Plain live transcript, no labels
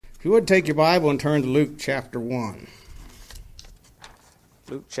If you would take your Bible and turn to Luke chapter 1.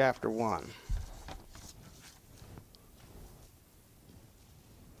 Luke chapter 1.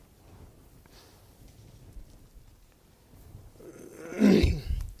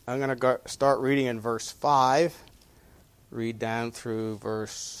 I'm going to start reading in verse 5, read down through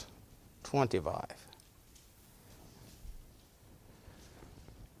verse 25.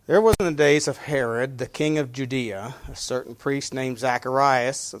 There was in the days of Herod, the king of Judea, a certain priest named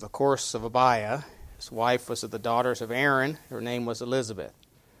Zacharias of the course of Abiah. His wife was of the daughters of Aaron. Her name was Elizabeth.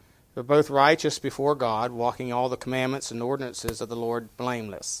 They were both righteous before God, walking all the commandments and ordinances of the Lord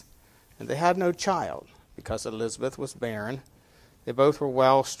blameless. And they had no child, because Elizabeth was barren. They both were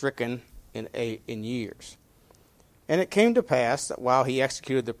well stricken in years. And it came to pass that while he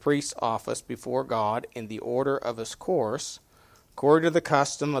executed the priest's office before God in the order of his course, according to the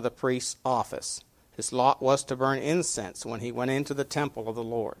custom of the priest's office, his lot was to burn incense when he went into the temple of the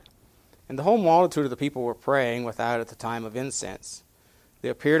Lord. And the whole multitude of the people were praying without at the time of incense.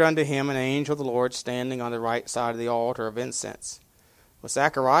 There appeared unto him an angel of the Lord standing on the right side of the altar of incense. When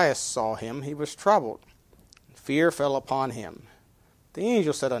Zacharias saw him, he was troubled, and fear fell upon him. The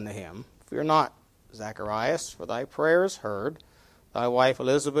angel said unto him, Fear not, Zacharias, for thy prayer is heard. Thy wife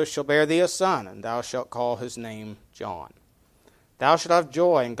Elizabeth shall bear thee a son, and thou shalt call his name John. Thou shalt have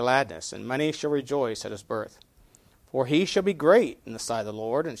joy and gladness, and many shall rejoice at his birth. For he shall be great in the sight of the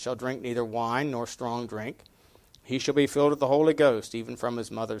Lord, and shall drink neither wine nor strong drink. He shall be filled with the Holy Ghost, even from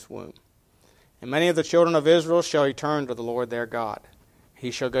his mother's womb. And many of the children of Israel shall return to the Lord their God. He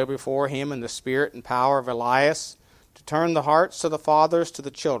shall go before him in the spirit and power of Elias, to turn the hearts of the fathers to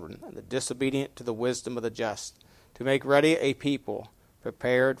the children, and the disobedient to the wisdom of the just, to make ready a people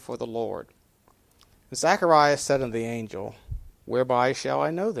prepared for the Lord. And Zacharias said unto the angel, Whereby shall I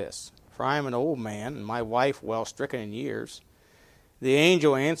know this? For I am an old man, and my wife well stricken in years. The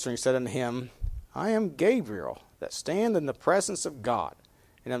angel answering said unto him, I am Gabriel, that stand in the presence of God,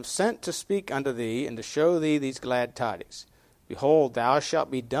 and am sent to speak unto thee, and to show thee these glad tidings. Behold, thou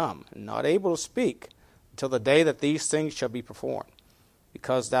shalt be dumb, and not able to speak, until the day that these things shall be performed,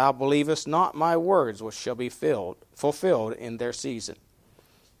 because thou believest not my words, which shall be fulfilled in their season.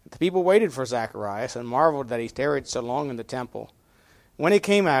 The people waited for Zacharias, and marveled that he tarried so long in the temple. When he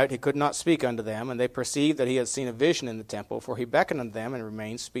came out, he could not speak unto them, and they perceived that he had seen a vision in the temple, for he beckoned unto them and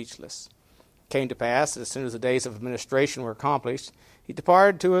remained speechless. It came to pass that as soon as the days of administration were accomplished, he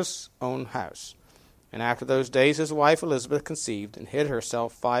departed to his own house. And after those days his wife Elizabeth conceived, and hid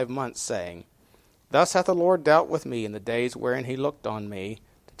herself 5 months, saying, Thus hath the Lord dealt with me in the days wherein he looked on me,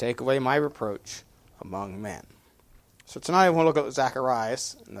 to take away my reproach among men. So tonight I want to look at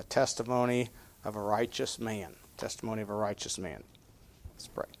Zacharias and the testimony of a righteous man. Testimony of a righteous man. Let's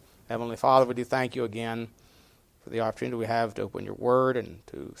pray. Heavenly Father, we do thank you again for the opportunity we have to open your word and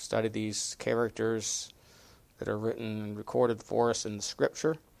to study these characters that are written and recorded for us in the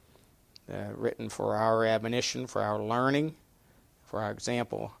Scripture, written for our admonition, for our learning, for our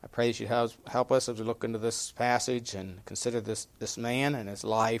example. I pray that you help us as we look into this passage and consider this man and his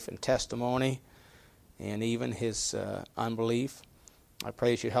life and testimony, and even his unbelief. I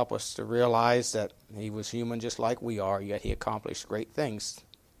pray that you help us to realize that he was human just like we are, yet he accomplished great things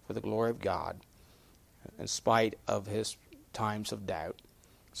for the glory of God, in spite of his times of doubt.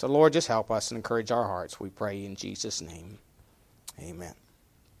 So, Lord, just help us and encourage our hearts, we pray in Jesus' name. Amen.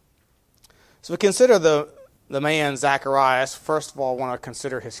 So we consider the man Zacharias. First of all, I want to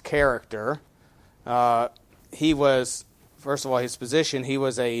consider his character. He was, first of all, his position. He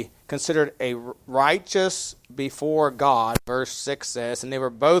was considered a righteous before God. Verse 6 says, and they were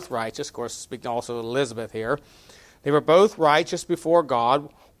both righteous. Of course, speaking also of Elizabeth here. They were both righteous before God,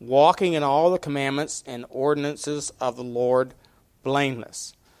 walking in all the commandments and ordinances of the Lord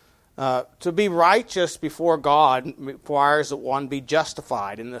blameless. To be righteous before God requires that one be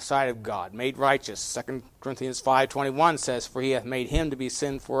justified in the sight of God, made righteous. 2 Corinthians 5:21 says, For he hath made him to be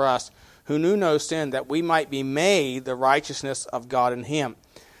sin for us, who knew no sin, that we might be made the righteousness of God in him.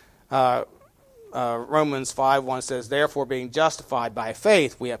 Romans 5:1 says, Therefore, being justified by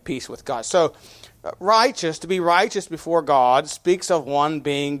faith, we have peace with God. So, to be righteous before God, speaks of one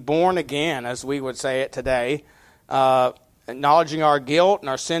being born again, as we would say it today, acknowledging our guilt and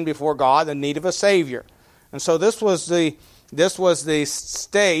our sin before God, the need of a Savior. And so this was the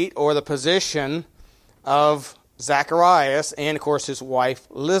state or the position of Zacharias and, of course, his wife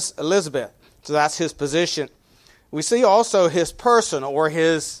Elizabeth. So that's his position. We see also his person, or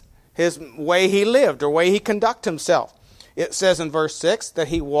his way he lived, or way he conducted himself. It says in verse 6 that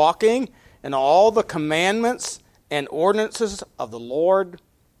he walking in all the commandments and ordinances of the Lord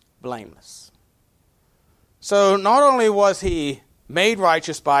blameless. So not only was he made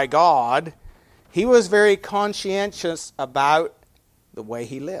righteous by God, he was very conscientious about the way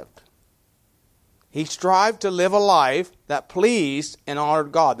he lived. He strived to live a life that pleased and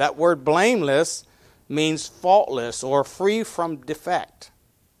honored God. That word blameless means faultless or free from defect.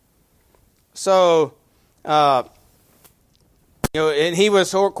 So, and he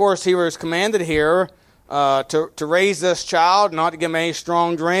was, of course, he was commanded here to raise this child, not to give him any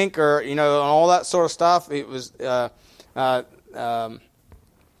strong drink or, and all that sort of stuff. It was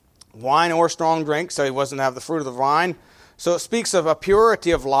wine or strong drink, so he wasn't to have the fruit of the vine. So it speaks of a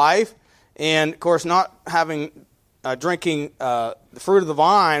purity of life, and of course, not having drinking the fruit of the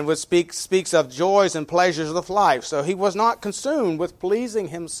vine, which speaks of joys and pleasures of life. So he was not consumed with pleasing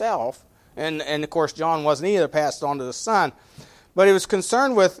himself, and of course, John wasn't either, passed on to the Son, but he was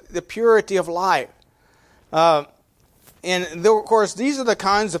concerned with the purity of life. And of course, these are the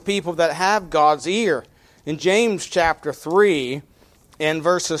kinds of people that have God's ear. In James chapter 3, in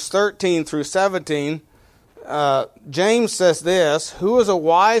verses 13 through 17, James says this, "Who is a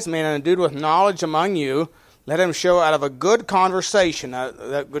wise man and endued with knowledge among you? Let him show out of a good conversation."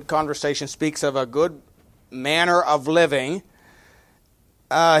 That good conversation speaks of a good manner of living.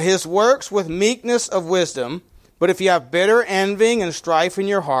 His works with meekness of wisdom. But if you have bitter envying and strife in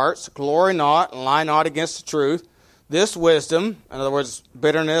your hearts, glory not and lie not against the truth. This wisdom, in other words,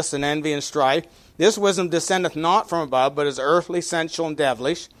 bitterness and envy and strife, this wisdom descendeth not from above, but is earthly, sensual, and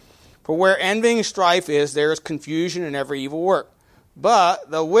devilish. For where envying and strife is, there is confusion in every evil work.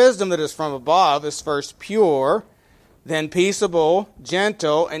 But the wisdom that is from above is first pure, then peaceable,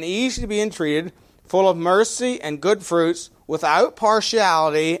 gentle, and easy to be entreated, full of mercy and good fruits, without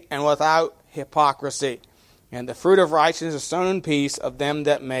partiality and without hypocrisy. And the fruit of righteousness is sown in peace of them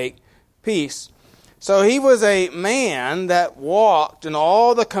that make peace. So he was a man that walked in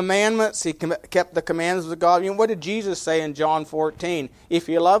all the commandments. He kept the commandments of God. What did Jesus say in John 14? If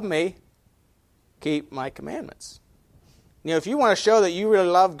you love me, keep my commandments. If you want to show that you really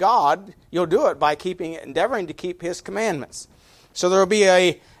love God, you'll do it by endeavoring to keep his commandments. So there will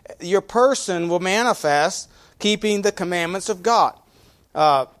be your person will manifest keeping the commandments of God.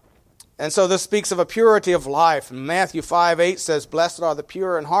 And so this speaks of a purity of life. And Matthew 5:8 says, "Blessed are the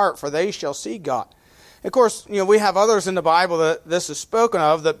pure in heart, for they shall see God." Of course, we have others in the Bible that this is spoken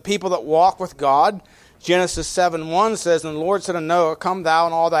of, the people that walk with God. Genesis 7:1 says, "And the Lord said unto Noah, Come thou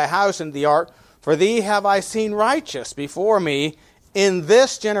and all thy house into the ark, for thee have I seen righteous before me in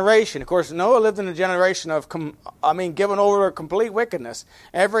this generation." Of course, Noah lived in a generation of, given over to complete wickedness.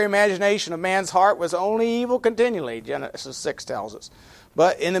 Every imagination of man's heart was only evil continually, Genesis 6 tells us.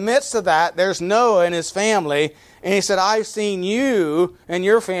 But in the midst of that, there's Noah and his family, and he said, "I've seen you and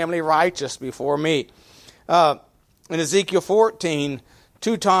your family righteous before me." In Ezekiel 14,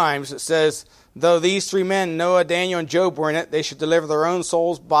 2 times it says, "Though these 3 men, Noah, Daniel, and Job, were in it, they should deliver their own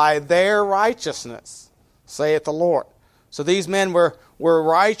souls by their righteousness, saith the Lord." So these men were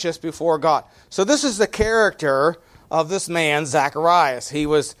righteous before God. So this is the character of this man, Zacharias. He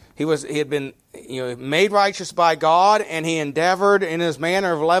had been made righteous by God, and he endeavored in his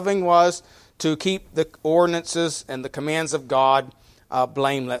manner of living was to keep the ordinances and the commands of God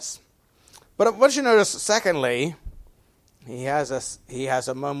blameless. But what you notice, secondly, he has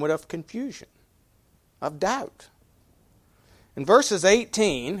a moment of confusion, of doubt. In verses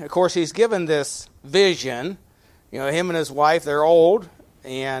 18, of course, he's given this vision. Him and his wife, they're old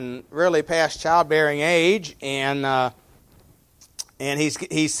and really past childbearing age, and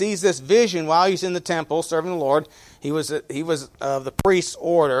he sees this vision while he's in the temple serving the Lord. He was of the priest's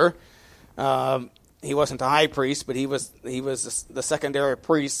order. He wasn't the high priest, but he was the secondary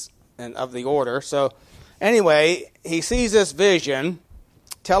priest of the order. So anyway, he sees this vision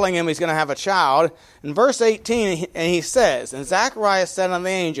telling him he's going to have a child. In verse 18, and he says, "And Zacharias said unto the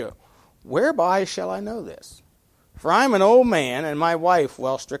angel, Whereby shall I know this? For I am an old man, and my wife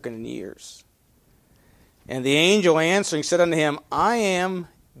well stricken in years. And the angel answering said unto him, I am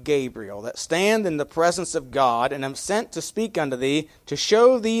Gabriel, that stand in the presence of God, and am sent to speak unto thee, to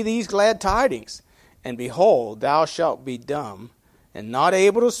show thee these glad tidings. And behold, thou shalt be dumb, and not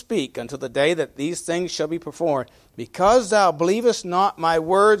able to speak until the day that these things shall be performed, because thou believest not my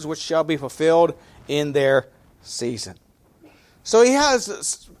words, which shall be fulfilled in their season." So he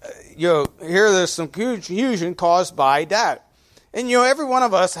has, here there's some confusion caused by doubt. And every one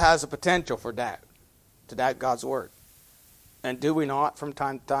of us has a potential for doubt, to doubt God's word. And do we not from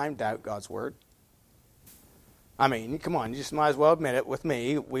time to time doubt God's word? Come on, you just might as well admit it with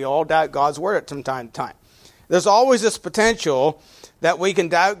me. We all doubt God's word from time to time. There's always this potential that we can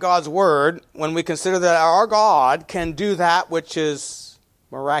doubt God's word when we consider that our God can do that which is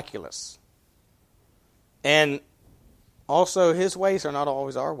miraculous. And also his ways are not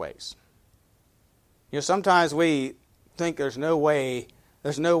always our ways. Sometimes we think there's no way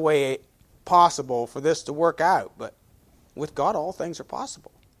possible for this to work out, but with God all things are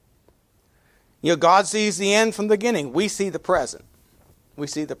possible. God sees the end from the beginning. We see the present. We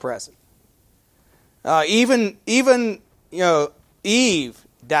see the present. Even Eve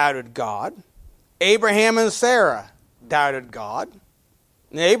doubted God. Abraham and Sarah doubted God.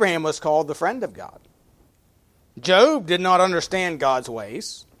 And Abraham was called the friend of God. Job did not understand God's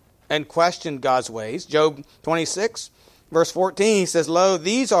ways and questioned God's ways. Job 26, verse 14, he says, "Lo,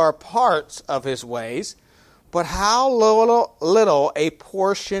 these are parts of his ways, but how little a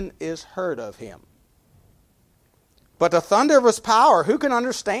portion is heard of him. But the thunder of his power, who can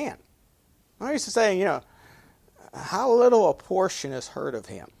understand?" I used to say, how little a portion is heard of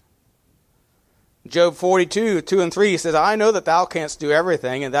him. Job 42, 2 and 3 says, "I know that thou canst do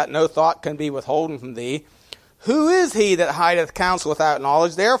everything, and that no thought can be withholden from thee. Who is he that hideth counsel without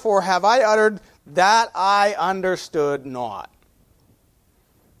knowledge? Therefore have I uttered that I understood not."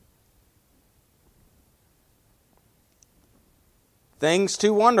 Things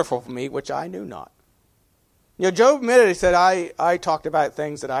too wonderful for me, which I knew not. Job admitted, he said, I talked about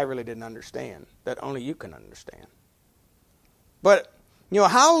things that I really didn't understand, that only you can understand. But,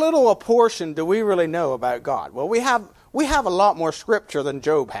 how little a portion do we really know about God? Well, we have a lot more scripture than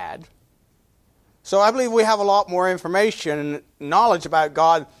Job had. So I believe we have a lot more information and knowledge about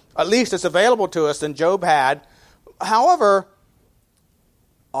God, at least it's available to us, than Job had. However,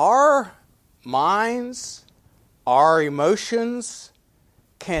 our minds, our emotions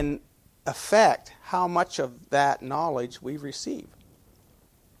can affect how much of that knowledge we receive.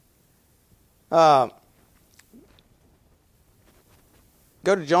 Go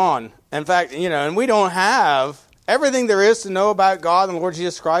to John. In fact, and we don't have everything there is to know about God and the Lord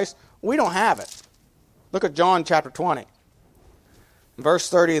Jesus Christ. We don't have it. Look at John chapter 20, verse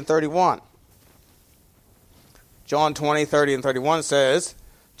 30 and 31. John 20, 30 and 31 says,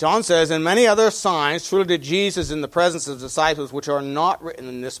 John says, "And many other signs truly did Jesus in the presence of disciples, which are not written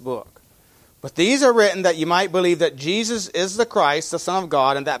in this book. But these are written that you might believe that Jesus is the Christ, the Son of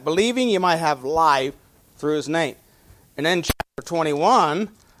God, and that believing you might have life through his name." And then chapter 21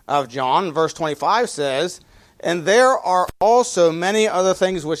 of John, verse 25 says, "And there are also many other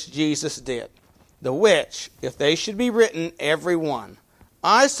things which Jesus did, the which, if they should be written, every one,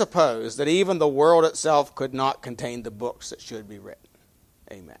 I suppose that even the world itself could not contain the books that should be written."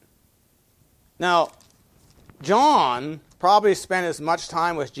 Amen. Now, John probably spent as much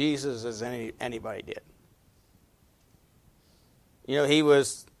time with Jesus as anybody did. He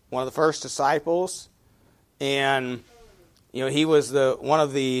was one of the first disciples, and he was one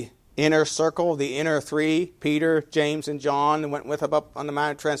of the inner circle, the inner three, Peter, James, and John, went with him up on the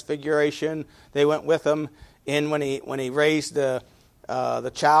Mount of Transfiguration. They went with him in when he raised the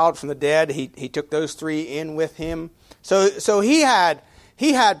child from the dead. He took those three in with him. So he had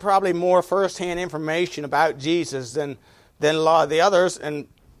probably more firsthand information about Jesus than a lot of the others, and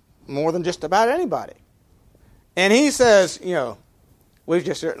more than just about anybody. And he says, we've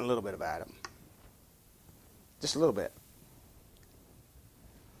just written a little bit about him. Just a little bit.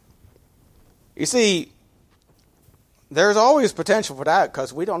 You see, there's always potential for that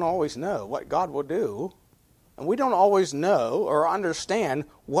because we don't always know what God will do. And we don't always know or understand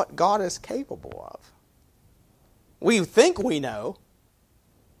what God is capable of. We think we know.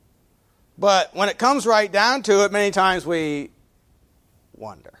 But when it comes right down to it, many times we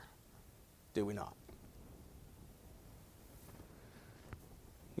wonder. Do we not?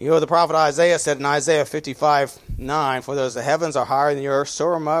 The prophet Isaiah said in Isaiah 55:9, "For as the heavens are higher than the earth, so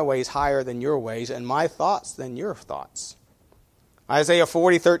are my ways higher than your ways, and my thoughts than your thoughts." Isaiah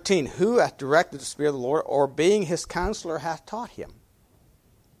 40:13, "Who hath directed the Spirit of the Lord, or being his counselor hath taught him?"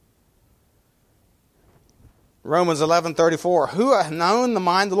 Romans 11:34, "Who hath known the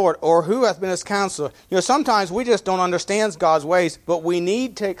mind of the Lord, or who hath been his counselor?" Sometimes we just don't understand God's ways, but we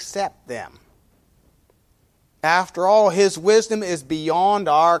need to accept them. After all, his wisdom is beyond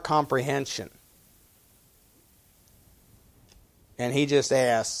our comprehension. And he just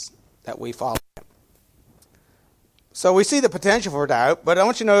asks that we follow him. So we see the potential for doubt, but I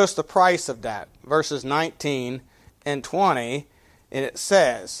want you to notice the price of doubt. Verses 19 and 20, and it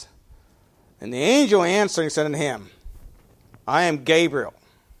says, "And the angel answering said unto him, I am Gabriel."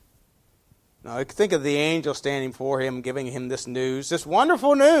 Now, you can think of the angel standing before him, giving him this news, this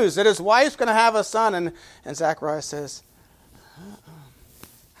wonderful news that his wife's going to have a son. And Zacharias says,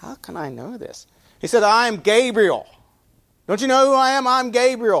 "How can I know this?" He said, "I am Gabriel." Don't you know who I am? I'm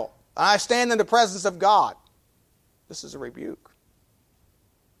Gabriel. I stand in the presence of God. This is a rebuke.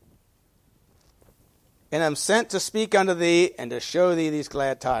 and am sent to speak unto thee, and to show thee these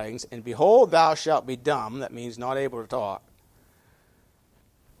glad tidings. And behold, thou shalt be dumb," that means not able to talk,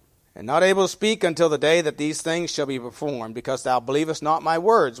 "and not able to speak until the day that these things shall be performed, because thou believest not my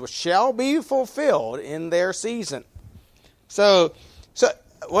words, which shall be fulfilled in their season." So,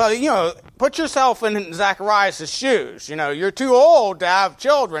 well, put yourself in Zacharias' shoes. You're too old to have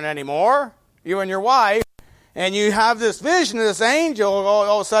children anymore, you and your wife, and you have this vision of this angel all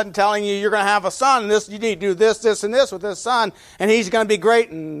of a sudden telling you you're going to have a son, and you need to do this, this, and this with this son, and he's going to be great,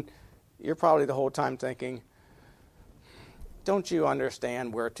 and you're probably the whole time thinking, don't you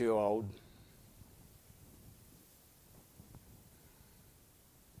understand we're too old?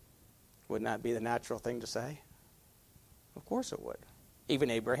 Wouldn't that be the natural thing to say? Of course it would. Even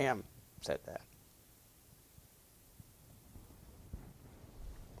Abraham said that.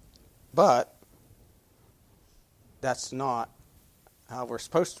 But that's not how we're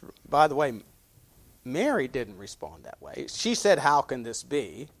supposed to. By the way, Mary didn't respond that way. She said, "How can this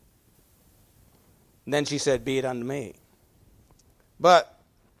be?" And then she said, "Be it unto me." But,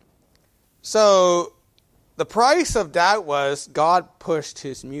 so, the price of doubt was God pushed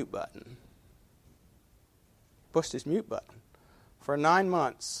his mute button. Pushed his mute button for 9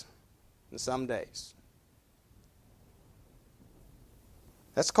 months and some days.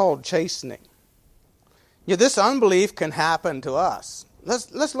 That's called chastening. This unbelief can happen to us.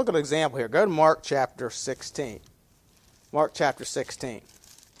 Let's look at an example here. Go to Mark chapter 16. Mark chapter 16.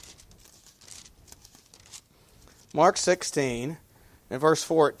 Mark 16 and verse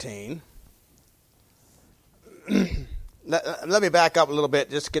 14. Let me back up a little bit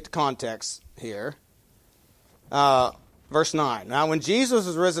just to get the context here. Verse 9. Now when Jesus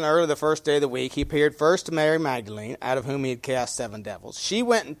was risen early the first day of the week, he appeared first to Mary Magdalene, out of whom he had cast 7 devils. She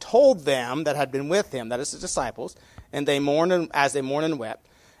went and told them that had been with him, that is his disciples, and they mourned as they mourned and wept.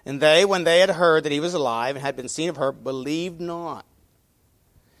 And they, when they had heard that he was alive and had been seen of her, believed not.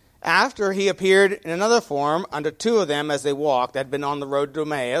 After he appeared in another form unto 2 of them as they walked, that had been on the road to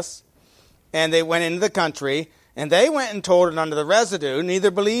Emmaus, and they went into the country, and they went and told it unto the residue,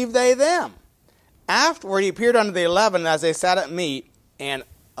 neither believed they them. Afterward he appeared unto the 11 as they sat at meat, and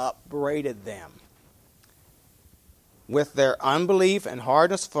upbraided them with their unbelief and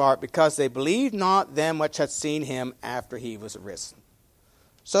hardness of heart, because they believed not them which had seen him after he was risen.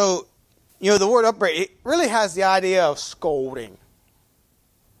 So, the word upbraid, it really has the idea of scolding.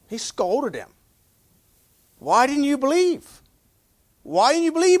 He scolded him. Why didn't you believe? Why didn't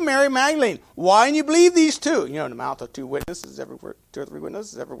you believe Mary Magdalene? Why didn't you believe these 2? In the mouth of 2 witnesses, every word, 2 or 3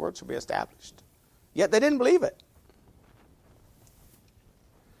 witnesses, every word shall be established. Yet they didn't believe it.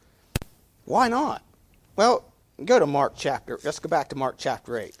 Why not? Well, let's go back to Mark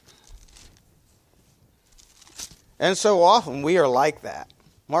chapter 8. And so often we are like that.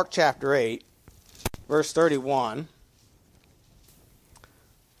 Mark chapter 8, verse 31.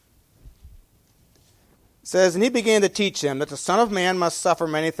 Says, "And he began to teach them that the Son of Man must suffer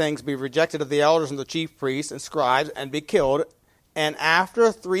many things, be rejected of the elders and the chief priests and scribes, and be killed, and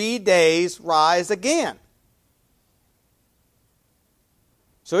after 3 days rise again."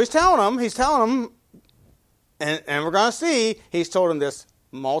 So he's telling them, and we're going to see, he's told them this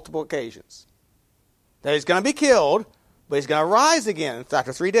multiple occasions, that he's going to be killed, but he's going to rise again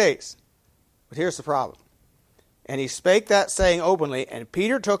after 3 days. But here's the problem. "And he spake that saying openly, and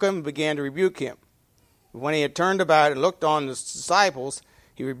Peter took him and began to rebuke him. When he had turned about and looked on his disciples,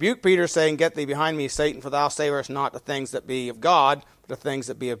 he rebuked Peter, saying, Get thee behind me, Satan, for thou savest not the things that be of God, but the things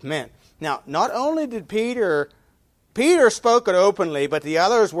that be of men." Now, not only did Peter spoke it openly, but the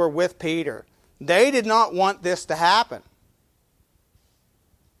others were with Peter. They did not want this to happen.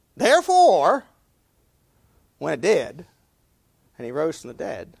 Therefore, when it did, and he rose from the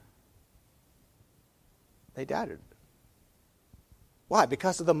dead, they doubted. Why?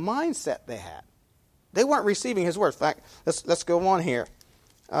 Because of the mindset they had. They weren't receiving his words. In fact, let's go on here.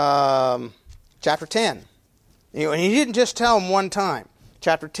 Chapter 10. And he didn't just tell them one time.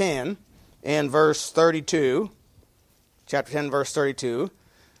 Chapter 10 and verse 32. Chapter 10, verse 32.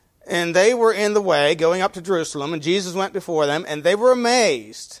 "And they were in the way, going up to Jerusalem, and Jesus went before them, and they were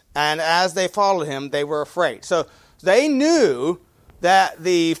amazed. And as they followed him, they were afraid." So they knew that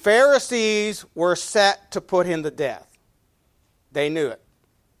the Pharisees were set to put him to death. They knew it.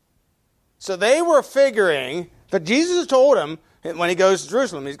 So they were figuring that Jesus told them when he goes to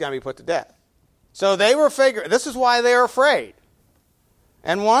Jerusalem, he's going to be put to death. So they were figuring, this is why they're afraid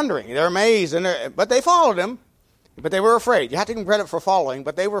and wondering. They're amazed, but they followed him, but they were afraid. You have to give them credit for following,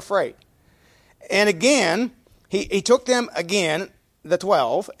 but they were afraid. And again, he took them again, the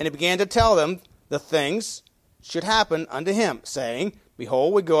 12, and he began to tell them the things should happen unto him, saying,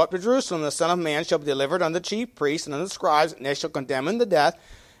 Behold, we go up to Jerusalem. The Son of Man shall be delivered unto the chief priests and unto the scribes, and they shall condemn him to death,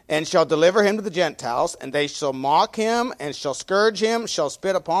 and shall deliver him to the Gentiles. And they shall mock him, and shall scourge him, shall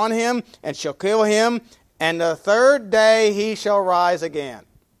spit upon him, and shall kill him. And the third day he shall rise again.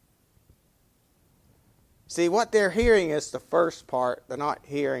 See, what they're hearing is the first part. They're not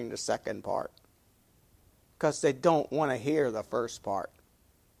hearing the second part. Because they don't want to hear the first part.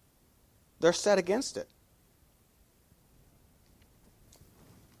 They're set against it.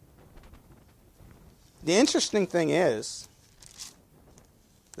 The interesting thing is,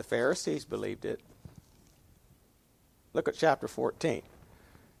 the Pharisees believed it. Look at chapter 14.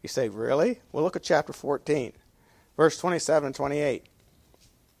 You say, really? Well, look at chapter 14, verse 27 and 28.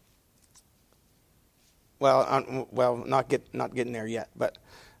 Well, not getting there yet. But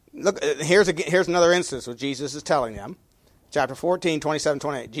look, here's another instance where Jesus is telling them. Chapter 14, 27,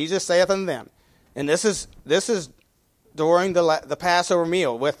 28. Jesus saith unto them, and this is during the Passover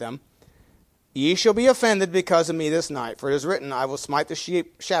meal with them. Ye shall be offended because of me this night, for it is written, I will smite the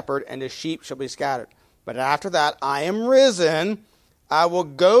shepherd, and the sheep shall be scattered. But after that, I am risen, I will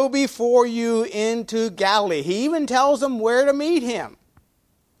go before you into Galilee. He even tells them where to meet him,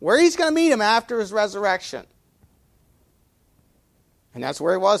 where he's going to meet him after his resurrection. And that's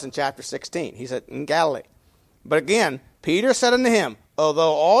where he was in chapter 16. He said, in Galilee. But again, Peter said unto him,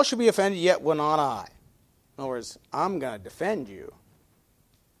 although all should be offended, yet will not I. In other words, I'm going to defend you.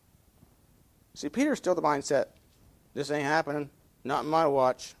 See, Peter's still the mindset, this ain't happening, not in my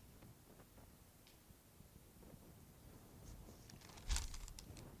watch.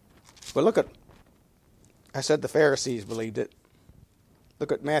 But look at, I said the Pharisees believed it.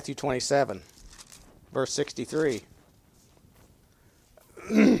 Look at Matthew 27, verse 63.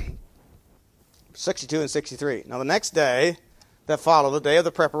 62 and 63. Now the next day that followed, the day of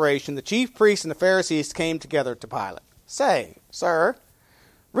the preparation, the chief priests and the Pharisees came together to Pilate, saying, Sir,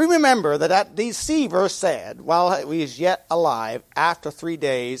 remember that at deceiver said, while he is yet alive, after 3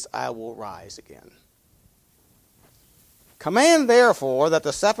 days I will rise again. Command therefore that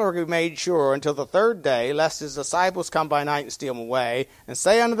the sepulchre be made sure until the third day, lest his disciples come by night and steal him away, and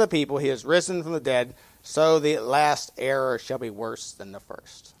say unto the people, he is risen from the dead, so the last error shall be worse than the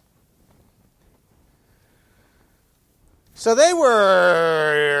first. So they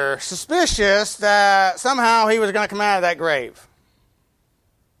were suspicious that somehow he was going to come out of that grave.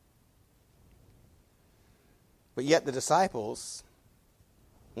 But yet the disciples,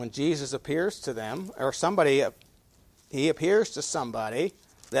 when Jesus appears to them, or he appears to somebody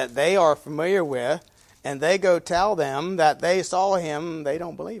that they are familiar with, and they go tell them that they saw him, they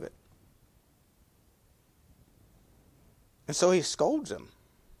don't believe it. And so he scolds them.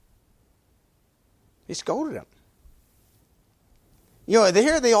 He scolded them. You know,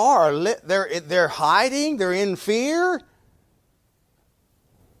 here they are. They're hiding. They're in fear.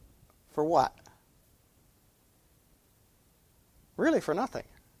 For what? Really for nothing.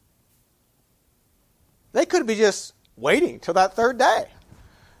 They could be just waiting till that third day.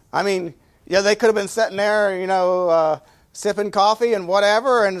 I mean, yeah, they could have been sitting there, sipping coffee and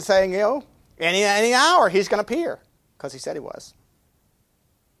whatever and saying, any hour he's going to appear. Because he said he was.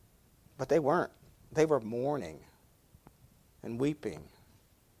 But they weren't. They were mourning and weeping.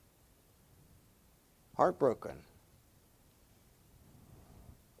 Heartbroken.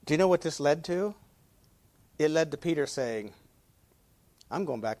 Do you know what this led to? It led to Peter saying, I'm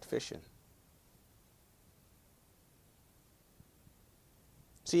going back to fishing.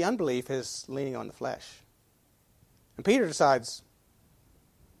 See, unbelief is leaning on the flesh. And Peter decides,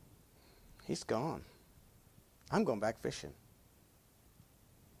 he's gone. I'm going back fishing.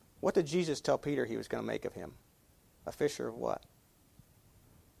 What did Jesus tell Peter he was going to make of him? A fisher of what?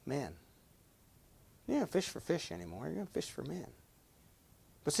 Men. You don't fish for fish anymore. You're going to fish for men.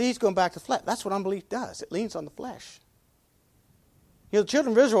 But see, he's going back to the flesh. That's what unbelief does. It leans on the flesh. The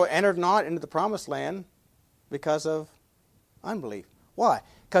children of Israel entered not into the promised land because of unbelief. Why?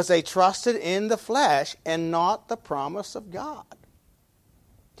 Because they trusted in the flesh and not the promise of God.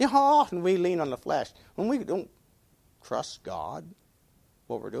 You know how often we lean on the flesh? When we don't trust God,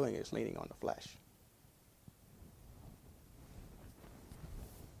 what we're doing is leaning on the flesh.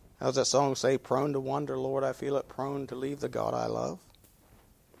 How does that song say? Prone to wander, Lord, I feel it. Prone to leave the God I love.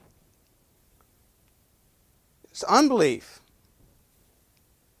 It's unbelief.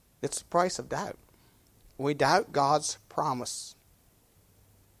 It's the price of doubt. We doubt God's promise.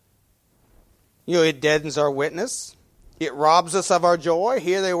 It deadens our witness. It robs us of our joy.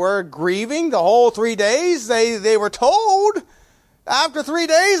 Here they were grieving the whole 3 days. They were told, after 3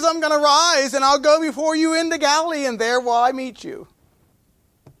 days I'm going to rise and I'll go before you into Galilee and there will I meet you.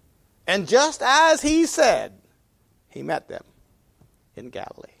 And just as he said, he met them. in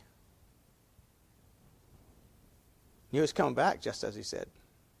Galilee. He was coming back just as he said.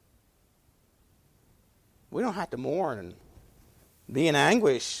 We don't have to mourn and be in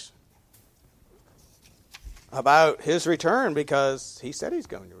anguish about his return because he said he's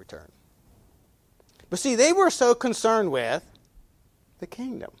going to return. But see, they were so concerned with the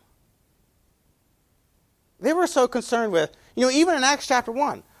kingdom. They were so concerned with, even in Acts chapter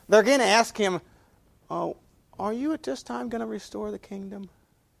 1, they're going to ask him, oh, are you at this time going to restore the kingdom?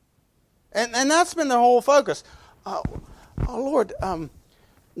 And that's been the whole focus. Oh Lord,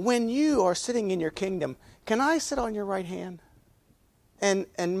 when you are sitting in your kingdom, can I sit on your right hand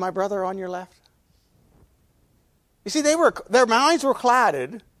and my brother on your left? You see, their minds were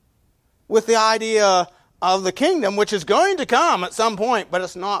clouded with the idea of the kingdom, which is going to come at some point, but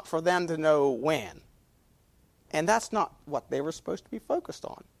it's not for them to know when. And that's not what they were supposed to be focused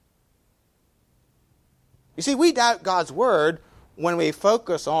on. You see, we doubt God's word when we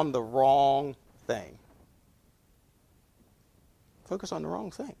focus on the wrong thing. Focus on the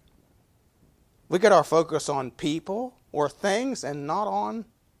wrong thing. We get our focus on people or things and not on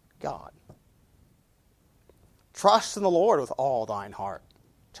God. Trust in the Lord with all thine heart.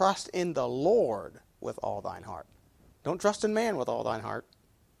 Trust in the Lord with all thine heart. Don't trust in man with all thine heart.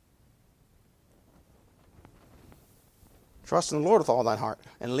 Trust in the Lord with all thine heart,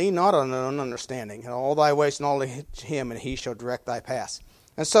 and lean not on thine own understanding. In all thy ways acknowledge him, and he shall direct thy paths.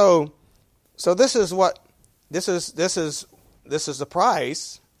 And so this is the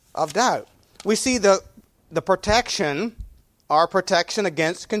price of doubt. We see the protection, our protection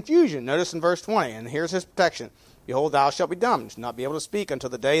against confusion. Notice in verse 20, and here's his protection. Behold, thou shalt be dumb, and shalt not be able to speak until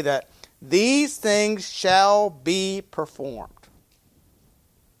the day that these things shall be performed.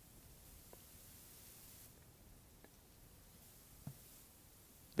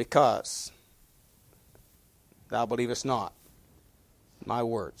 Because thou believest not my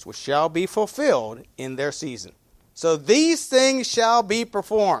words, which shall be fulfilled in their season. So these things shall be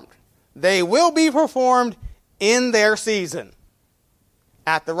performed. They will be performed in their season,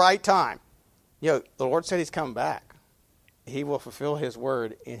 at the right time. The Lord said he's coming back. He will fulfill his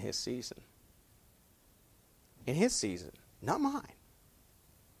word in his season. In his season, not mine.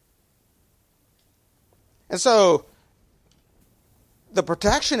 And so, the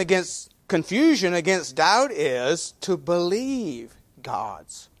protection against confusion, against doubt, is to believe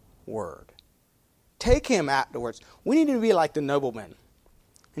God's word. Take him at the words. We need to be like the nobleman.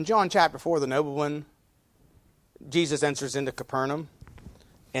 In John chapter 4, the nobleman, Jesus enters into Capernaum,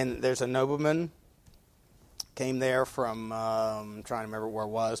 and there's a nobleman, came there from, I'm trying to remember where it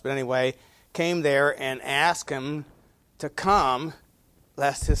was, but anyway, came there and asked him to come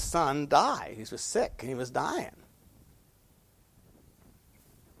lest his son die. He was sick and he was dying.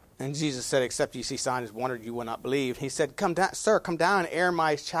 And Jesus said, except you see signs and wonders, you will not believe. He said, come down, sir, come down ere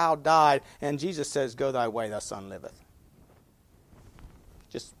my child died. And Jesus says, go thy way, thy son liveth.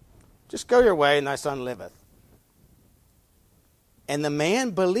 Just go your way and thy son liveth. And the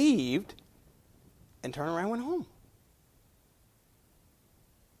man believed and turned around and went home.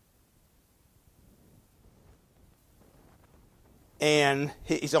 And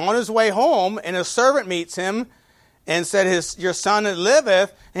he's on his way home, and a servant meets him and said, your son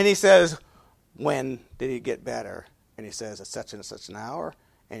liveth. And he says, when did he get better? And he says, at such and such an hour.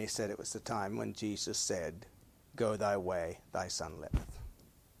 And he said, it was the time when Jesus said, go thy way, thy son liveth.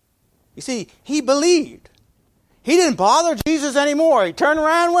 You see, he believed. He didn't bother Jesus anymore. He turned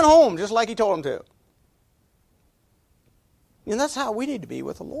around and went home, just like he told him to. And that's how we need to be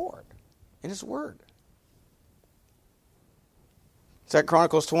with the Lord in his word. 2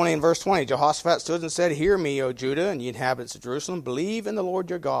 Chronicles 20 and verse 20, Jehoshaphat stood and said, hear me, O Judah, and ye inhabitants of Jerusalem, believe in the Lord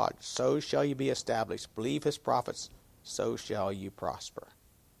your God, so shall you be established. Believe his prophets, so shall you prosper.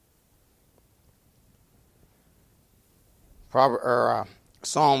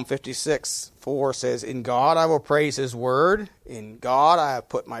 Psalm 56:4 says, in God I will praise his word. In God I have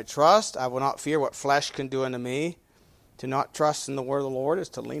put my trust. I will not fear what flesh can do unto me. To not trust in the word of the Lord is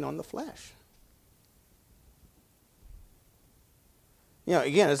to lean on the flesh.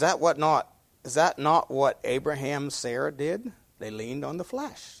 Again, is that not what Abraham and Sarah did? They leaned on the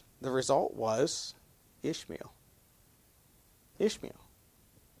flesh. The result was Ishmael.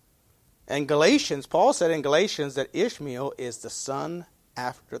 And Galatians, Paul said in Galatians that Ishmael is the son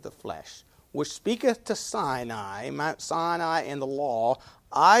after the flesh, which speaketh to Sinai, Mount Sinai and the law.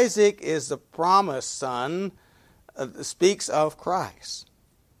 Isaac is the promised son, speaks of Christ.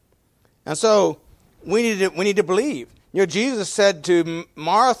 And so we need to believe. Jesus said to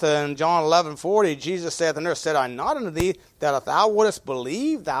Martha in John 11:40, Jesus saith unto her, said I not unto thee that if thou wouldest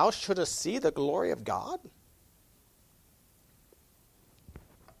believe, thou shouldest see the glory of God?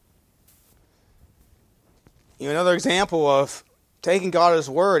 Another example of taking God at His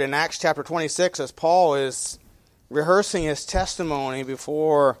word in Acts chapter 26, as Paul is rehearsing his testimony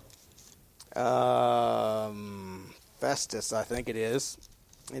before Festus, I think it is,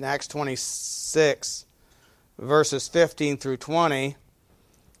 in Acts 26, verses 15 through 20.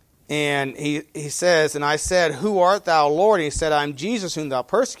 And he says, "And I said, Who art thou, Lord? And he said, I am Jesus whom thou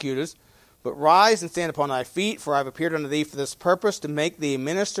persecutest. But rise and stand upon thy feet, for I have appeared unto thee for this purpose, to make thee a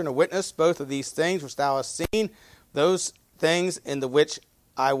minister and a witness both of these things which thou hast seen, those things in the which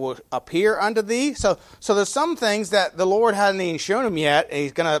I will appear unto thee." So there's some things that the Lord hadn't even shown him yet, and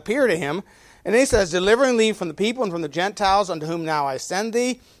He's going to appear to him. And he says, "Delivering thee from the people and from the Gentiles, unto whom now I send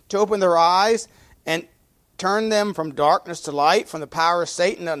thee, to open their eyes, and turn them from darkness to light, from the power of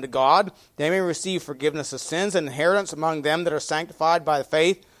Satan unto God, they may receive forgiveness of sins and inheritance among them that are sanctified by the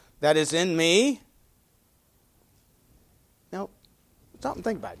faith that is in me." Now, stop and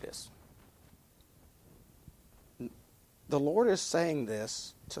think about this. The Lord is saying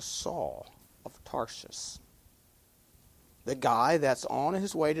this to Saul of Tarsus, the guy that's on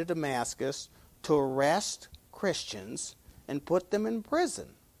his way to Damascus to arrest Christians and put them in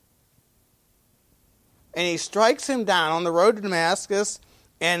prison. And he strikes him down on the road to Damascus,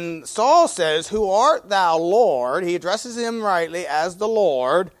 and Saul says, "Who art thou, Lord?" He addresses him rightly as the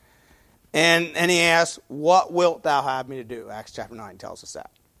Lord, and he asks, "What wilt thou have me to do?" Acts chapter 9 tells us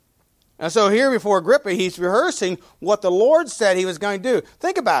that. And so here before Agrippa, he's rehearsing what the Lord said he was going to do.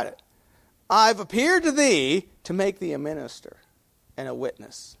 Think about it. "I've appeared to thee to make thee a minister and a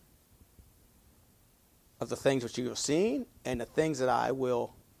witness of the things which you have seen and the things that I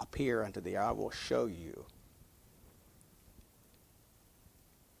will appear unto thee. I will show you."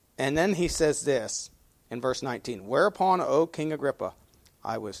 And then he says this in verse 19, "Whereupon, O King Agrippa,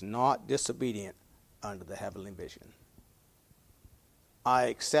 I was not disobedient unto the heavenly vision. I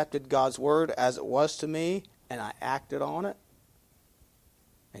accepted God's word as it was to me, and I acted on it.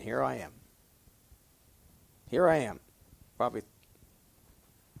 And here I am. Here I am, probably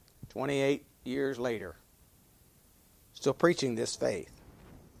 28 years later, still preaching this faith."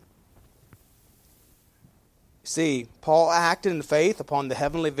 See, Paul acted in faith upon the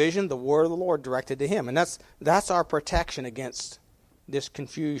heavenly vision, the word of the Lord directed to him. And that's our protection against this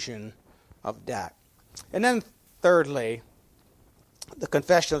confusion of doubt. And then thirdly, the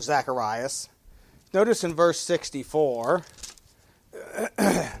confession of Zacharias. Notice in verse 64,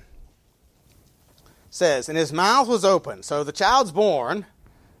 says, "And his mouth was open." So the child's born.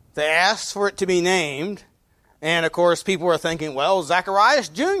 They asked for it to be named. And of course, people were thinking, well, Zacharias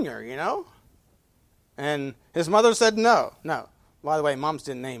Jr., And his mother said no. By the way, moms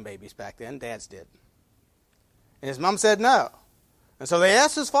didn't name babies back then. Dads did. And his mom said no. And so they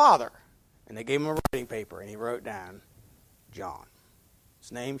asked his father. And they gave him a writing paper. And he wrote down, John.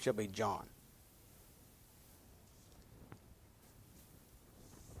 His name shall be John.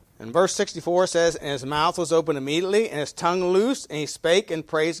 And verse 64 says, "And his mouth was opened immediately, and his tongue loosed, and he spake and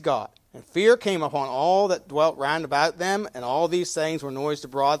praised God. And fear came upon all that dwelt round about them, and all these things were noised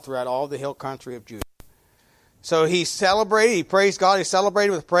abroad throughout all the hill country of Judah." So he celebrated, he praised God, he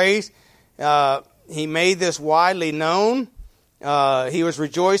celebrated with praise. He made this widely known. He was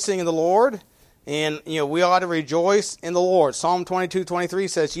rejoicing in the Lord. And, we ought to rejoice in the Lord. Psalm 22:23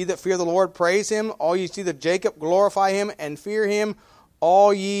 says, "Ye that fear the Lord, praise him. All ye seed of Jacob, glorify him, and fear him,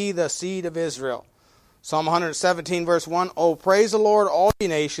 all ye the seed of Israel." Psalm 117, verse 1, "Oh, praise the Lord, all ye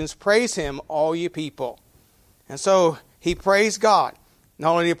nations. Praise him, all ye people." And so he praised God.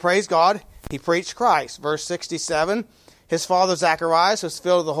 Not only did he praise God, he preached Christ. Verse 67, "His father Zacharias was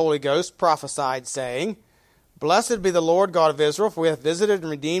filled with the Holy Ghost, prophesied, saying, Blessed be the Lord God of Israel, for he hath visited and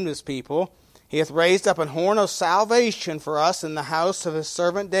redeemed his people. He hath raised up an horn of salvation for us in the house of his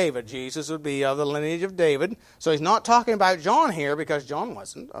servant David." Jesus would be of the lineage of David. So he's not talking about John here, because John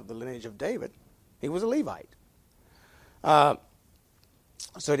wasn't of the lineage of David. He was a Levite.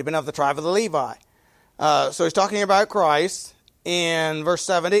 So he'd been of the tribe of the Levi. So he's talking about Christ. In verse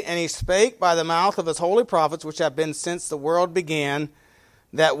 70, "And he spake by the mouth of his holy prophets, which have been since the world began,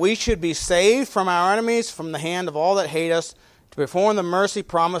 that we should be saved from our enemies, from the hand of all that hate us, to perform the mercy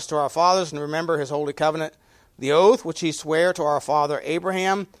promised to our fathers, and remember his holy covenant, the oath which he sware to our father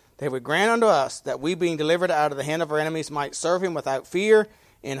Abraham, that he would grant unto us, that we, being delivered out of the hand of our enemies, might serve him without fear,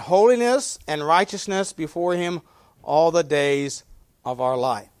 in holiness and righteousness before him all the days of our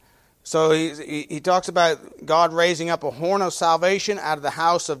life." So he talks about God raising up a horn of salvation out of the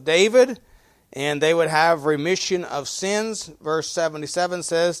house of David, and they would have remission of sins. Verse 77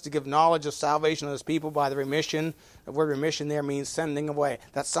 says, to give knowledge of salvation of his people by the remission. The word remission there means sending away.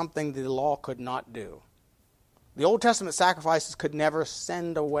 That's something the law could not do. The Old Testament sacrifices could never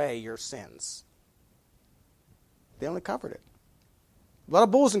send away your sins. They only covered it. Blood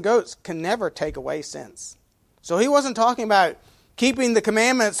of bulls and goats can never take away sins. So he wasn't talking about keeping the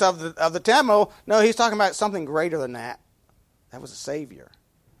commandments of the temple. No, he's talking about something greater than that. That was a Savior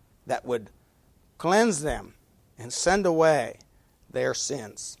that would cleanse them and send away their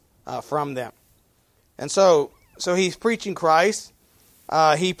sins from them. And so he's preaching Christ.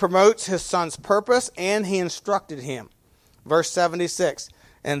 He promotes his son's purpose, and he instructed him. Verse 76,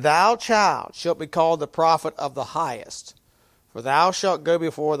 "And thou, child, shalt be called the prophet of the highest, for thou shalt go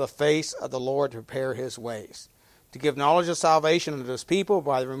before the face of the Lord to prepare his ways, to give knowledge of salvation unto his people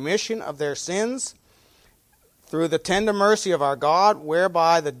by the remission of their sins, through the tender mercy of our God,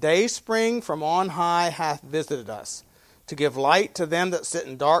 whereby the day spring from on high hath visited us, to give light to them that sit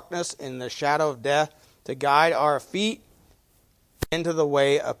in darkness in the shadow of death, to guide our feet into the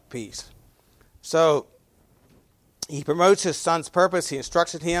way of peace." So he promotes his son's purpose. He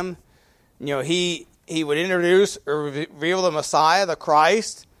instructed him. He would introduce or reveal the Messiah, the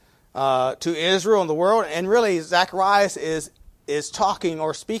Christ, to Israel and the world. And really, Zacharias is talking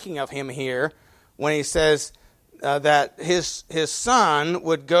or speaking of him here when he says that his son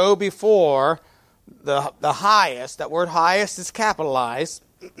would go before the highest. That word highest is capitalized.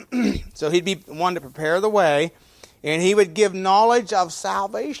 So he'd be one to prepare the way, and he would give knowledge of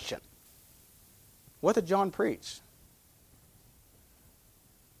salvation. What did John preach?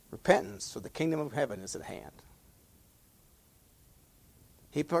 Repentance, for the kingdom of heaven is at hand.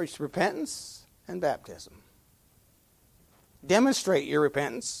 He preached repentance and baptism. Demonstrate your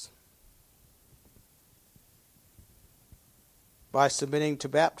repentance by submitting to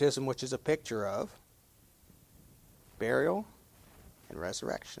baptism, which is a picture of burial and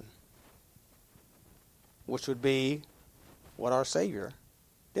resurrection, which would be what our Savior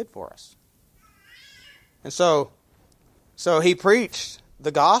did for us. And so he preached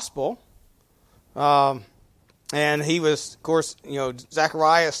the gospel, and he was, of course,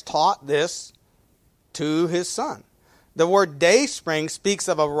 Zacharias taught this to his son. The word day spring speaks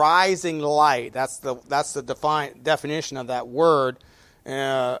of a rising light. That's the definition of that word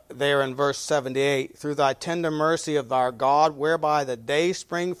there in verse 78. "Through thy tender mercy of our God, whereby the day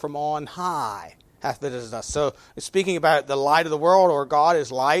spring from on high hath visited us." So it's speaking about the light of the world, or God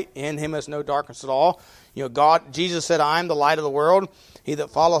is light, in him is no darkness at all. Jesus said, "I am the light of the world. He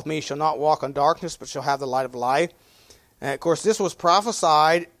that followeth me shall not walk in darkness, but shall have the light of life." And of course, this was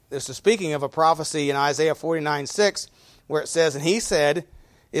prophesied. This is speaking of a prophecy in Isaiah 49:6, where it says, "And he said,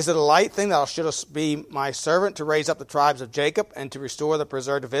 Is it a light thing that thou shouldest be my servant to raise up the tribes of Jacob and to restore the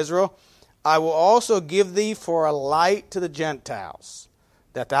preserved of Israel? I will also give thee for a light to the Gentiles,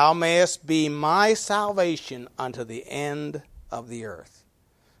 that thou mayest be my salvation unto the end of the earth."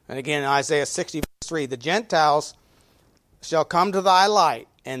 And again, in Isaiah 60:3, "The Gentiles shall come to thy light,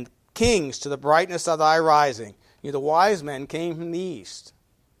 and kings to the brightness of thy rising." The wise men came from the east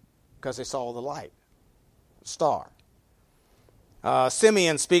because they saw the light, the star.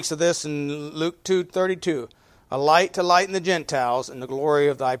 Simeon speaks of this in Luke 2:32, "A light to lighten the Gentiles and the glory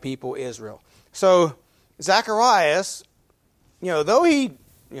of thy people Israel." So Zacharias, though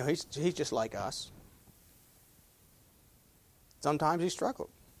he's just like us. Sometimes he struggled.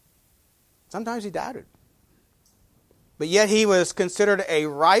 Sometimes he doubted. But yet he was considered a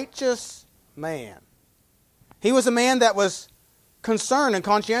righteous man. He was a man that was concerned and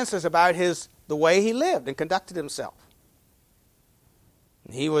conscientious about the way he lived and conducted himself.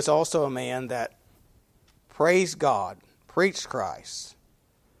 He was also a man that praised God, preached Christ,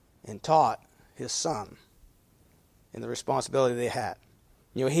 and taught his son in the responsibility they had.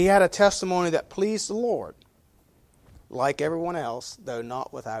 He had a testimony that pleased the Lord, like everyone else, though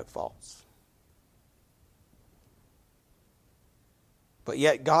not without faults. But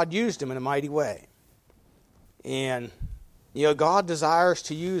yet God used him in a mighty way. And, God desires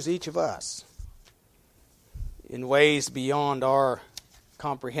to use each of us in ways beyond our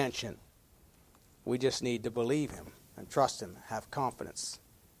comprehension. We just need to believe him and trust him, have confidence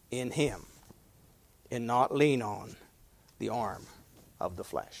in him, and not lean on the arm of the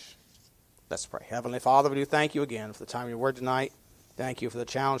flesh. Let's pray. Heavenly Father, we do thank you again for the time of your word tonight. Thank you for the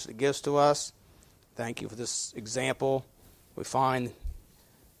challenge that it gives to us. Thank you for this example we find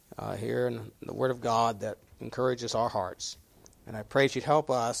here in the Word of God that encourages our hearts. And I pray you'd help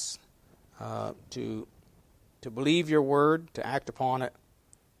us to believe your word, to act upon it,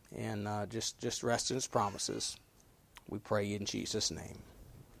 and just rest in its promises. We pray in Jesus' name.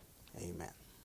 Amen.